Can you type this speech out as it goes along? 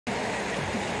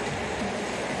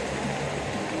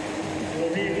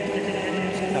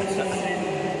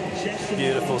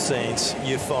Beautiful scenes,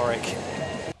 euphoric.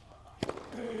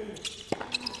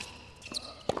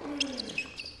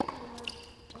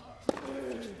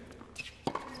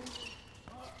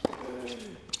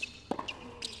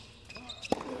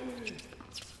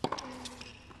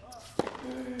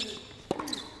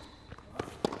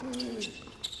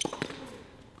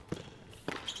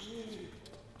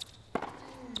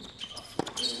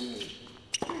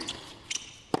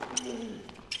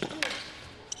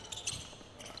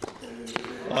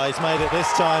 Oh, he's made it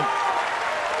this time.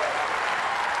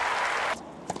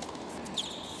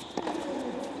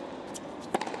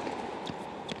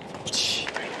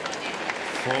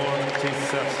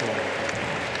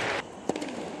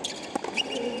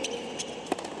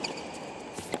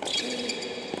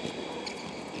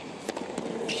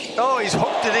 Oh, he's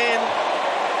hooked it in.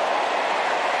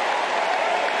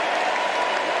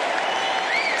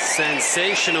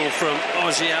 Sensational from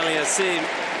Auger-Aliassime.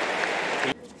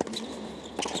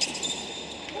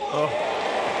 Oh.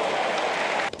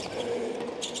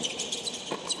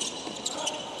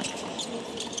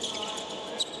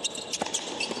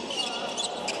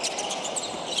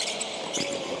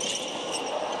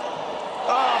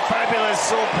 Oh,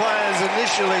 fabulous all players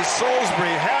initially.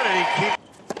 Salisbury, how did he keep?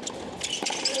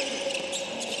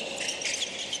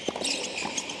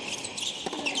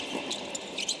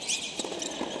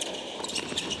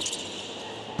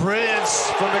 Brilliance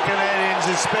from the Canadians,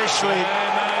 especially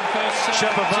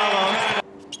Shapovalov.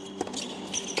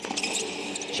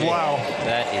 Wow.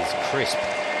 That is crisp.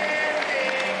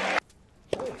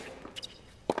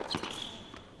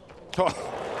 Oh,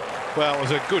 well, it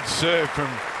was a good serve from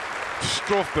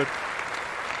Struff, but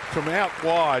from out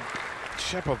wide,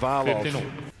 Shapovalov.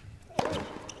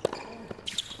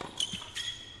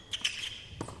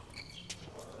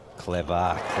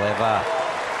 Clever, clever.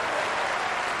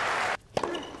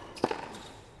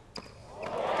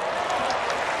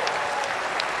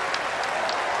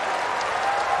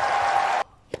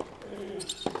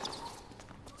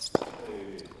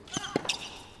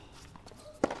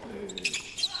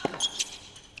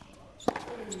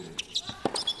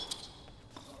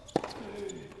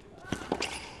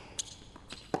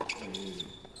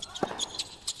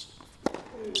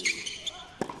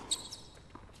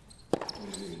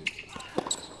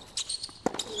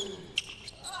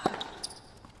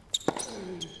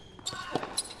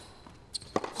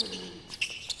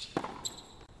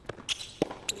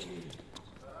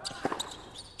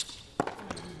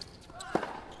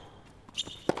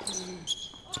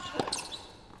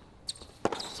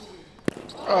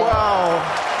 Wow.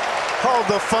 Hold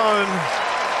the phone.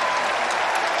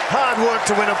 Hard work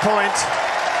to win a point.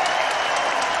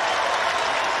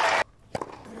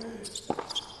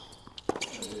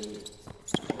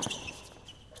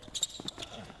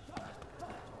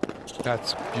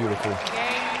 That's beautiful.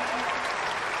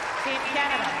 Team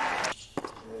Canada.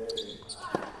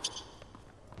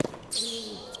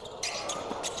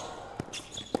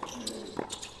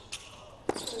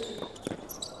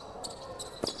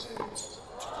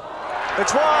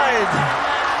 It's wide.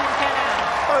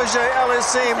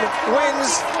 Auger-Aliassime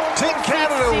wins. Team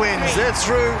Canada wins. They're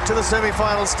through to the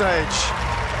semi-final stage.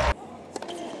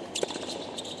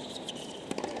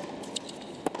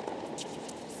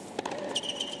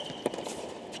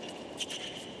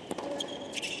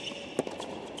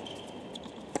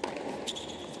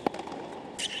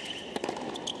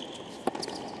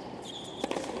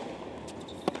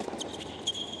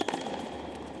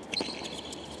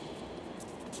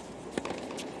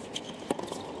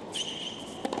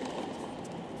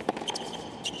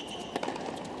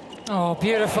 Oh,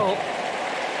 beautiful.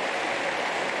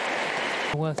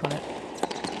 Work on it.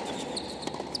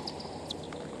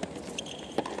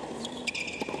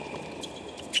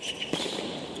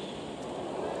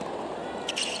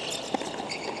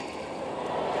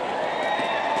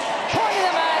 Point of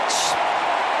the match.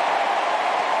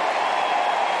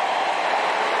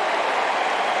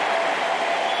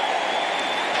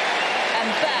 And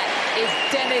that is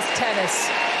Dennis Tennis.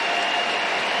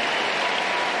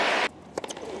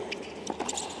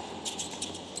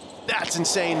 That's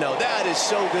insane, though. That is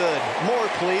so good. More,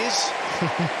 please.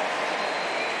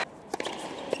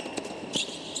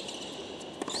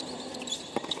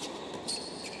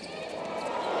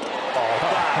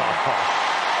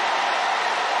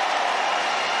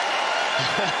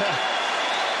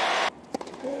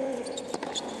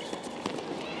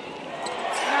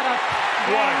 Another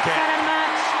game 7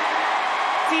 match.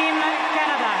 Team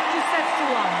Canada, 2 sets to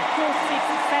 1. 4-6,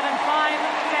 7-5,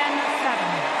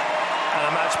 10-7. And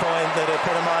a match point that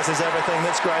epitomizes everything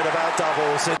that's great about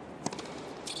doubles.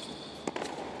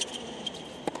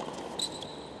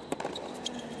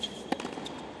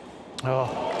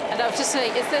 And I was just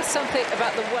saying, is there something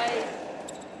about the way...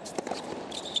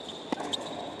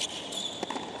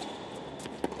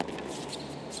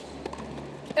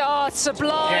 Oh, it's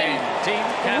sublime. Again, Team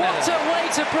Canada. What a way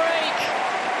to break.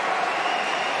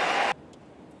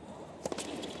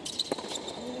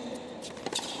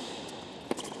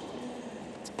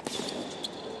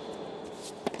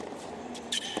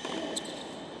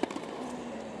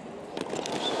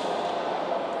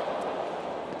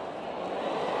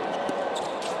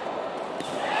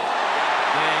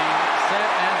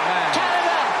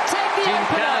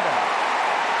 Canada.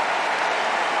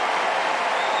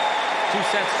 2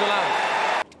 sets to love.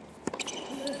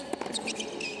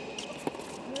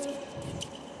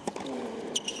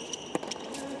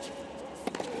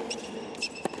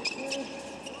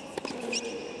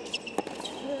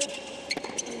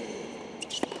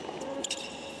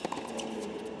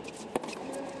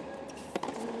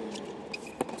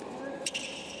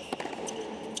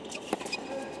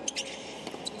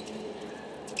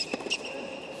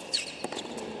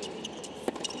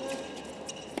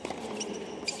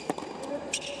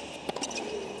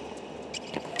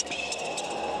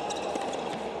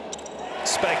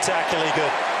 Spectacularly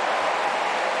good.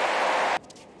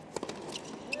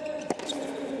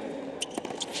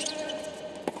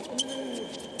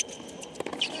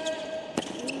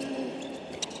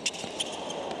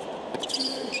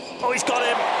 Oh, he's got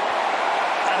him.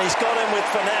 And he's got him with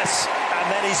finesse.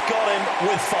 And then he's got him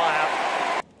with fire.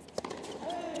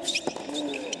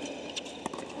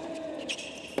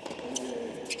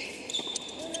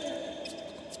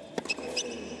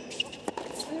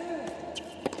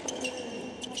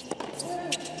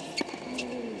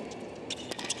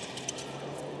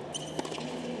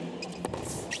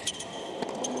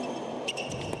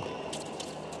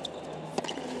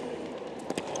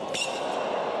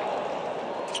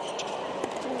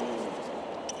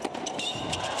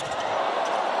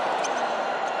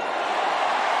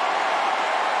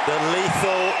 The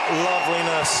lethal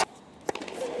loveliness.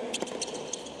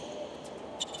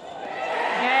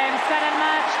 Game, set and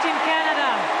match, Team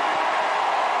Canada.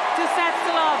 2 sets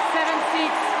to love, 7-6,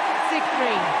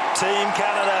 6-3. Team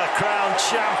Canada crowned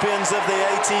champions of the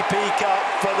ATP Cup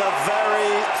for the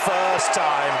very first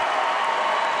time.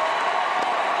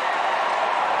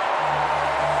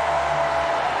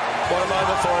 What a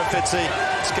moment for him, Fitzy.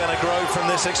 He's going to grow from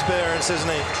this experience, isn't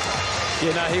he?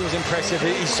 Yeah, no, he was impressive.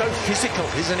 He's so physical,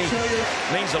 isn't he?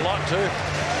 Means a lot too.